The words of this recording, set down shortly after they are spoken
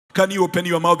Can you open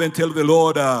your mouth and tell the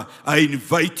Lord, I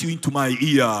invite you into my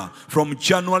ear from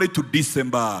January to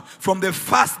December. From the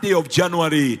first day of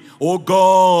January, oh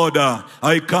God,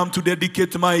 I come to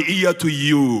dedicate my ear to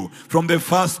you. From the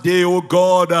first day, oh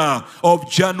God, of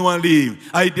January,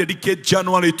 I dedicate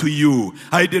January to you.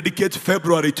 I dedicate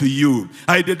February to you.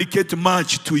 I dedicate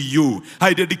March to you.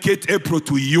 I dedicate April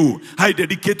to you. I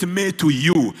dedicate May to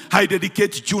you. I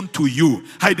dedicate June to you.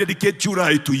 I dedicate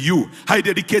July to you. I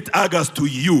dedicate August to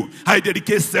you. I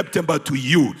dedicate September to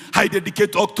you. I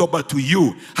dedicate October to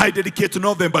you. I dedicate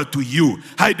November to you.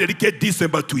 I dedicate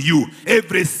December to you.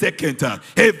 Every second,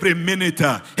 every minute,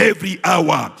 every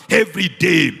hour, every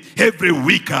day, every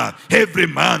week, every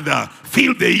month.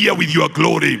 Fill the year with your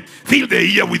glory. Fill the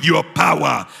year with your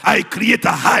power. I create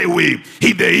a highway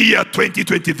in the year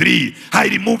 2023. I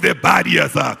remove the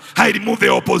barriers. I remove the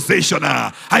opposition.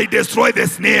 I destroy the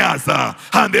snares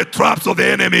and the traps of the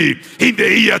enemy in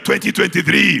the year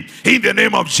 2023. In the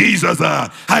name of Jesus,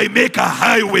 I make a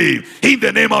highway in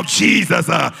the name of Jesus.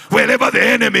 Wherever the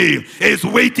enemy is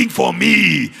waiting for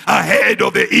me ahead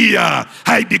of the year,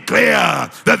 I declare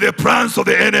that the plans of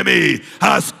the enemy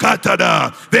are scattered.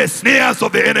 The snares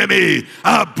of the enemy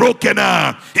are broken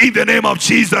in the name of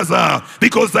Jesus,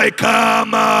 because I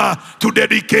come to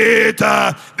dedicate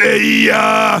the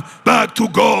year back to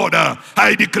God.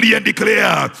 I declare and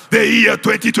declare the year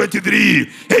 2023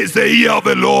 is the year of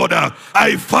the Lord.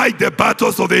 I fight the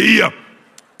battles of the year,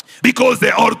 because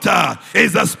the altar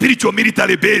is a spiritual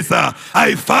military base.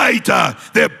 I fight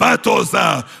the battles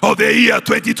of the year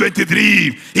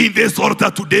 2023 in this altar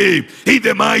today. In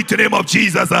the mighty name of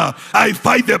Jesus, I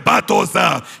fight the battles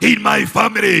in my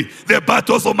family, the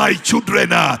battles of my children.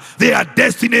 Their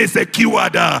destiny is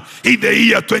secured in the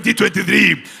year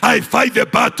 2023. I fight the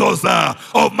battles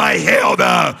of my health,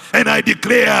 and I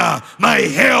declare my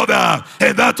health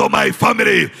and that of my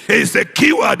family is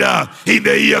secured in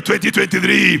the year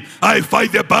 2023. I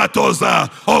fight the battles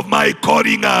of my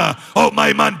calling, of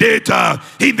my mandate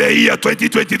in the year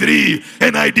 2023,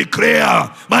 and I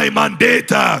declare my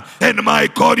mandate and my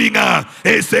calling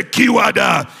is secured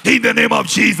in the name of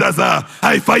Jesus.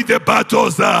 I fight the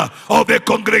battles of the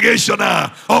congregation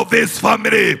of this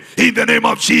family in the name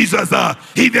of Jesus,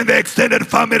 even the extended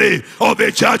family of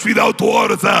the church without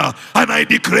walls, and I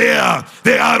declare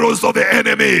the arrows of the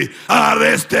enemy are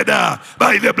arrested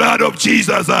by the blood of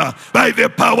Jesus, by the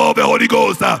power of the Holy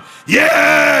Ghost.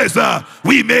 Yes,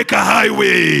 we make a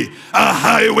highway, a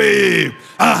highway, a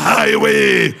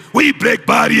highway. We break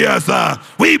barriers,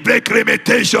 we break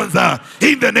limitations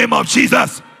in the name of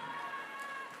Jesus.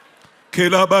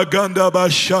 Kelabaganda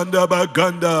bashanda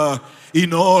baganda.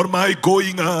 In all my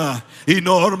going, in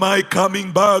all my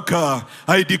coming back,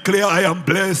 I declare I am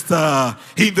blessed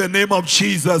in the name of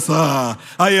Jesus. I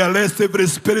arrest every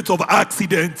spirit of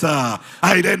accident.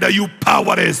 I render you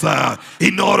powerless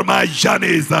in all my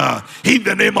journeys in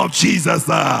the name of Jesus.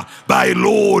 By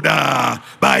road,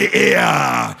 by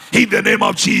air, in the name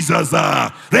of Jesus.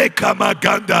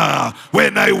 Rekamaganda,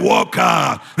 when I walk,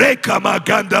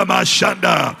 Rekamaganda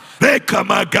mashanda.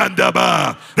 Rekamaganda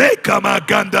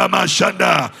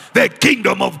mashanda. The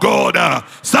kingdom of God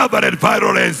suffered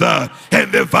violence,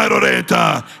 and the violent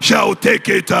shall take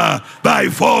it by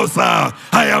force. I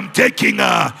am taking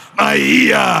my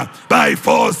ear by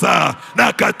force.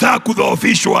 Nakataa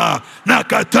kudhoofishwa,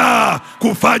 nakataa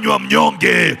kufanywa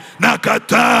mnyonge,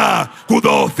 nakataa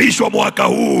kudhoofishwa mwaka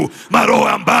huu. Maroho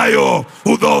ambayo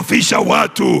hudhoofisha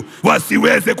watu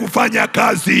wasiweze kufanya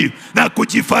kazi na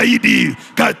kujifaidi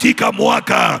katika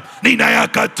mwaka,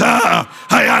 ninayakataa,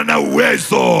 hayana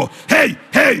uwezo. Hey,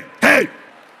 hey, hey.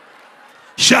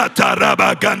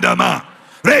 Shatarabagandama.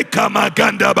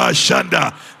 Rekamaganda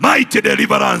bashanda. Mighty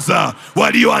deliverance.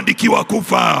 Walioandikiwa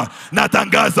kufa,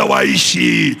 natangaza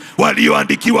waishi.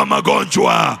 Walioandikiwa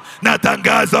magonjwa,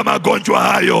 natangaza magonjwa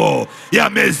hayo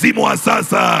yamezimwa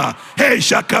sasa. Hey,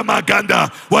 shakamaganda.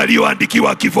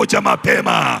 Walioandikiwa kifo cha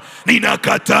mapema,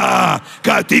 ninakataa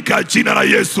katika jina la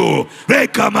Yesu.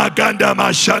 Rekamaganda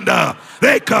mashanda.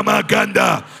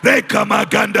 Rekamaganda,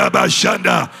 Rekamaganda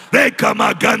bashanda,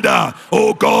 Rekamaganda.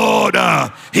 Oh God,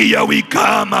 here we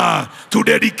come to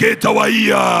dedicate our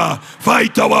year,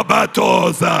 fight our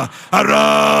battles,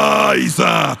 arise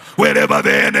wherever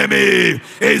the enemy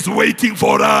is waiting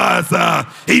for us.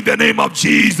 In the name of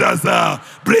Jesus,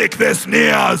 break the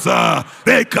snares.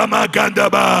 Rekamaganda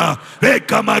ba,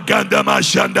 Rekamaganda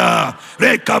mashanda,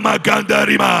 Rekamaganda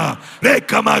rima,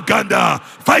 Rekamaganda.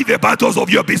 Fight the battles of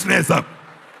your business.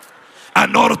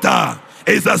 An altar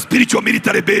is a spiritual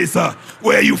military base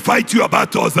where you fight your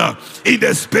battles in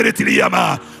the spirit realm,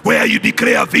 where you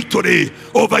declare victory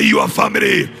over your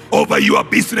family, over your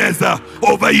business,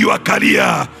 over your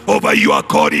career, over your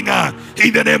calling.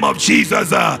 In the name of Jesus,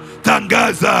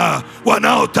 tangaza,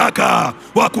 wanaotaka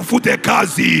wakufute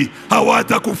kazi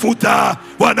hawatakufuta,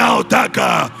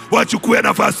 wanaotaka wachukue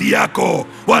nafasi yako,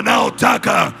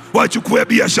 wanaotaka wachukue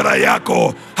biashara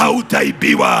yako,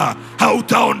 hautaibiwa,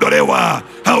 hautaondolewa,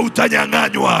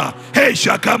 hautanyang'anywa.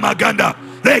 Hesha kama ganda,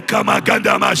 reka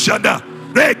maganda mashanda,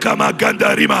 reka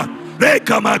maganda rima,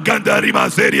 reka maganda rima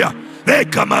zeria,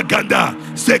 reka maganda.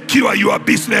 Secure your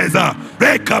business,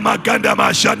 reka maganda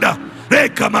mashanda,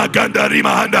 reka maganda rima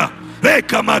handa,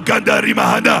 reka maganda rima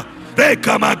handa,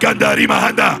 reka maganda rima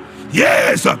handa.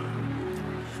 Yes,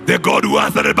 the God who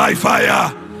answered by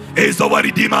fire is our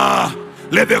Redeemer.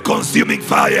 Let the consuming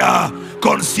fire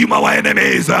consume our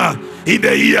enemies in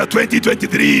the year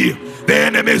 2023. The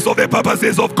enemies of the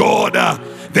purposes of God,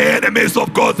 the enemies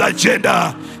of God's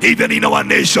agenda, even in our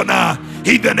nation.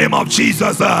 In the name of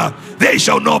Jesus, they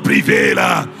shall not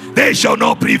prevail. They shall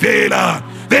not prevail.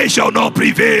 They shall not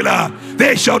prevail.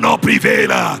 They shall not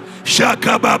prevail.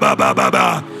 Shaka baba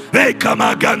baba, reka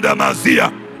maganda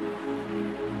mazia.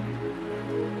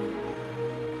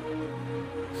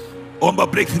 Omba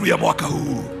breakthrough ya mwaka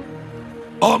huu.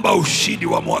 Omba ushindi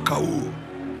wa mwaka huu.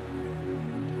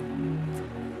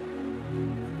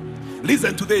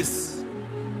 Listen to this.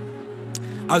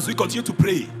 As we continue to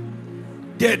pray,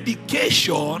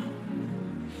 dedication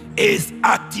is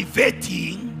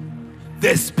activating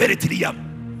the spirit realm.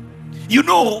 You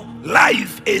know,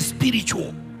 life is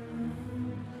spiritual.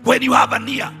 When you have an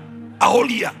ear, a whole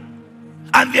year,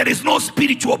 and there is no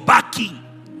spiritual backing,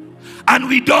 and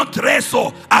we don't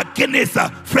wrestle against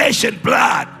flesh and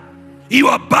blood, you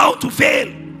are bound to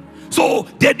fail. So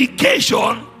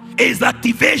dedication is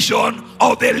activation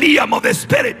of the realm of the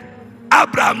spirit.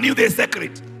 Abraham knew the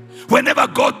secret. Whenever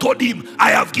God told him,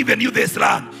 I have given you this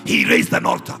land, he raised an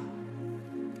altar.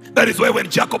 That is why when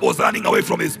Jacob was running away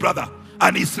from his brother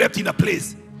and he slept in a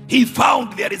place, he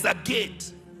found there is a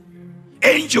gate.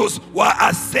 Angels were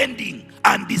ascending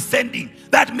and descending.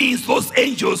 That means those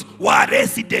angels were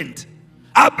resident.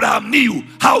 Abraham knew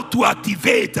how to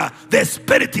activate the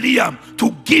spirit realm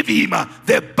to give him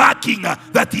the backing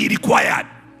that he required.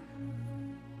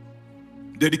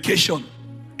 Dedication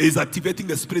is activating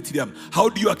the spirit realm. How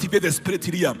do you activate the spirit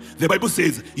realm? The Bible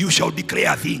says, you shall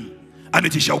declare a thing and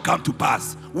it shall come to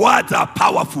pass. Words are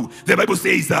powerful. The Bible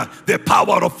says the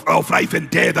power of life and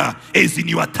death is in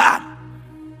your tongue.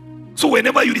 So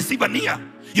whenever you receive an ear,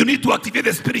 you need to activate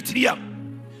the spirit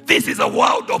realm. This is a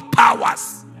world of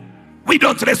powers. We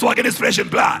don't wrestle against flesh and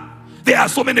blood. There are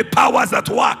so many powers at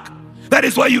work. That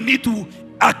is why you need to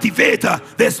activate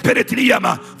the spirit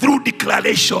realm through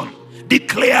declaration,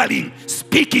 declaring,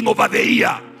 speaking over the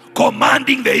ear,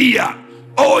 commanding the ear.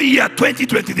 Oh year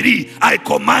 2023, I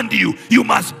command you, you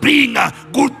must bring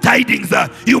good tidings,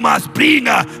 you must bring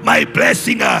my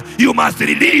blessing, you must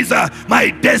release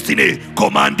my destiny.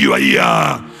 Command your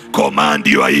ear. Command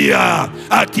your ear.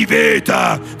 Activate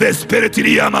the spirit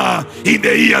realm in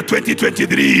the year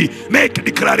 2023. Make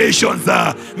declarations.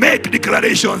 Make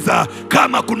declarations.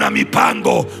 Kama kuna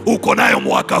mipango uko nayo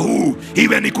mwaka huu,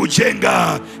 iwe ni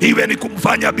kujenga, iwe ni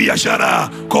kumfanya biashara,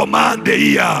 command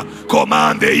the ear.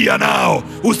 Command the ear now.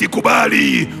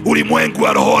 Usikubali ulimwengu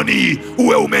wa rohoni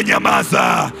uwe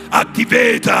umenyamaza.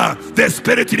 Activate the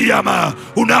spirit realm.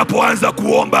 Unapoanza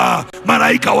kuomba,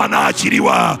 malaika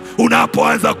wanaachiliwa.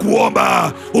 Unapoanza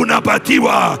kuomba,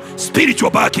 unapatiwa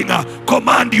spiritual backing.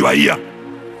 Command your ear.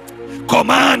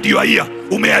 Command your ear.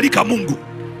 Umealika Mungu.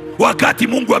 Wakati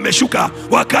Mungu ameshuka,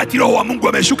 wakati roho wa Mungu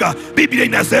ameshuka, Biblia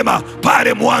inasema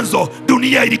pale mwanzo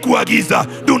dunia ilikuwa giza,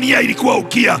 dunia ilikuwa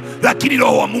ukia, lakini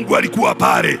roho wa Mungu alikuwa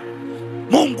pale.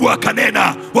 Mungu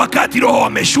akanena. Wakati roho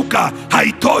ameshuka,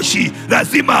 haitoshi,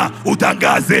 lazima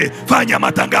utangaze. Fanya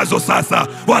matangazo sasa.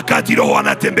 Wakati roho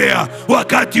anatembea,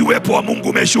 wakati uwepo wa Mungu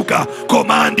umeshuka,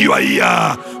 command your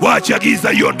ear. Wacha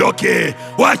giza iondoke,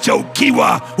 wacha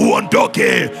ukiwa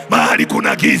uondoke. Mahali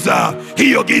kuna giza,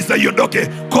 hiyo giza iondoke.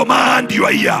 Command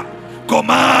your ear.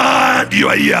 Command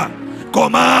your ear.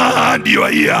 Command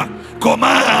your ear.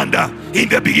 Command in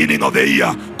the beginning of the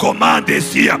year. Command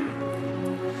this year.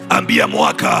 Ambia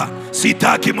mwaka,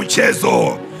 sitaki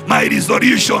mchezo. My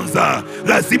resolutions,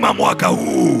 lazima mwaka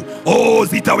huu,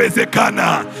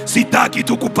 zitawezekana. Sitaki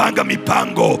tu kupanga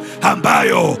mipango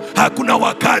ambayo hakuna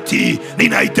wakati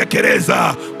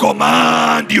ninaitekeleza.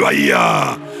 Command your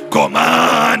ear.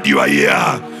 Command your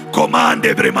ear. Command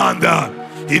every man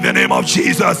in the name of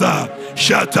Jesus.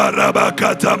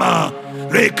 Shatarabakatama,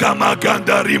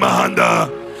 Rekamaganda rimahanda,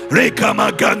 reka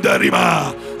maganda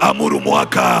rima. Amuru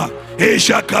mwaka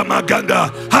esha kamaganda.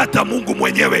 Hata Mungu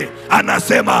mwenyewe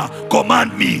anasema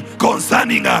command me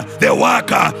concerning the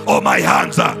work of my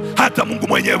hands. Hata Mungu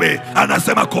mwenyewe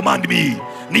anasema command me,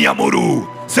 ni amuru.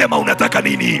 Sema unataka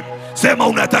nini? Sema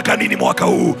unataka nini mwaka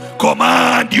huu?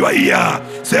 Command your ear.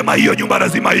 Sema hiyo nyumba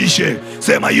lazima ishe.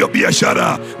 Sema hiyo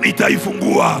biashara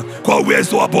nitaifungua kwa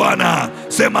uwezo wa Bwana.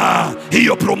 Sema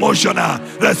hiyo promotion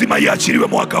lazima iachiliwe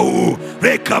mwaka huu.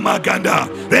 Reka maganda,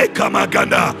 reka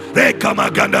maganda, reka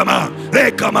maganda ma,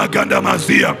 reka maganda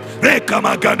mazia, reka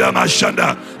maganda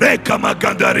mashanda, reka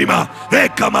maganda rima,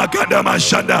 reka maganda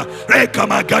mashanda, reka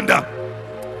maganda.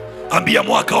 Ambia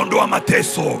mwaka ondoa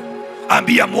mateso.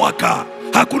 Ambia mwaka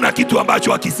hakuna kitu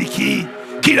ambacho hakisikii,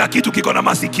 kila kitu kiko na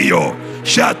masikio.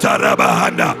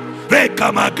 Shatarabahanda,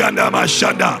 reka maganda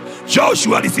mashanda.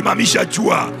 Joshua alisimamisha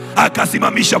jua,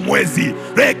 akasimamisha mwezi.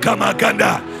 Reka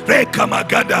maganda, reka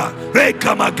maganda,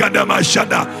 reka maganda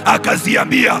mashanda.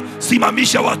 Akaziambia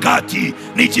simamisha wakati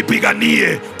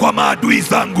nijipiganie kwa maadui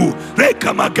zangu.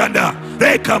 Reka maganda,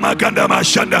 reka maganda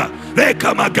mashanda,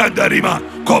 reka maganda rima.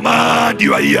 Command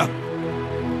your ear.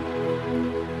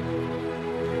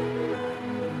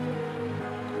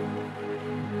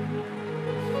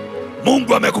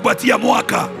 Mungu amekupatia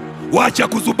mwaka, wacha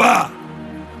kuzubaa.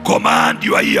 Command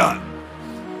your ear.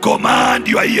 Command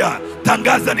your ear.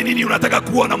 Tangaza ni nini unataka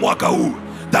kuona mwaka huu.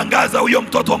 Tangaza huyo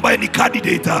mtoto ambaye ni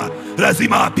candidate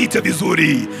lazima apite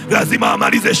vizuri, lazima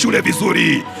amalize shule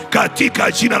vizuri,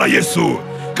 katika jina la Yesu,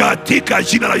 katika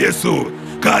jina la Yesu,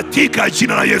 katika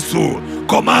jina la Yesu.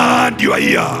 Command your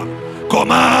ear.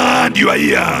 Command your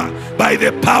ear by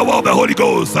the power of the Holy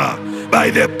Ghost. By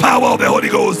the power of the Holy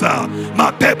Ghost.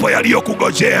 Mapepo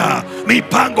yaliyokungojea,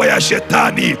 mipango ya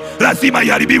shetani lazima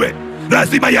iharibiwe,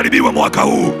 lazima iharibiwe mwaka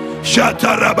huu.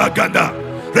 Shatarabaganda,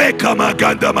 reka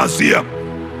maganda masia,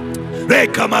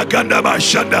 reka maganda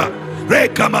mashanda,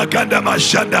 reka maganda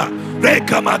mashanda,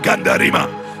 reka maganda rima,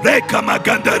 reka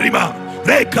maganda rima,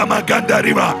 reka maganda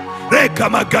rima, reka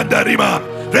maganda rima,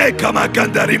 reka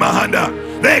maganda rima handa,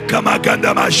 reka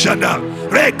maganda mashanda,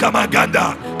 reka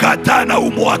maganda. Katana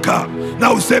umwaka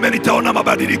na useme nitaona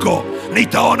mabadiliko,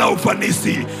 nitaona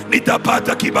ufanisi,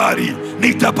 nitapata kibali,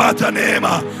 nitapata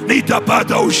neema,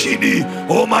 nitapata ushindi.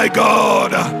 Oh my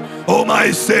God, oh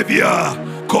my Savior.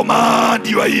 Command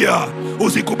your ear.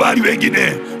 Usikubali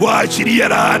wengine waachilie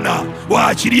laana,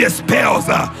 waachilie spells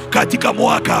katika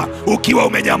mwaka ukiwa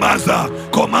umenyamaza.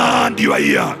 Command your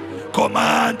ear.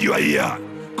 Command your ear.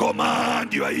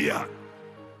 Command your ear.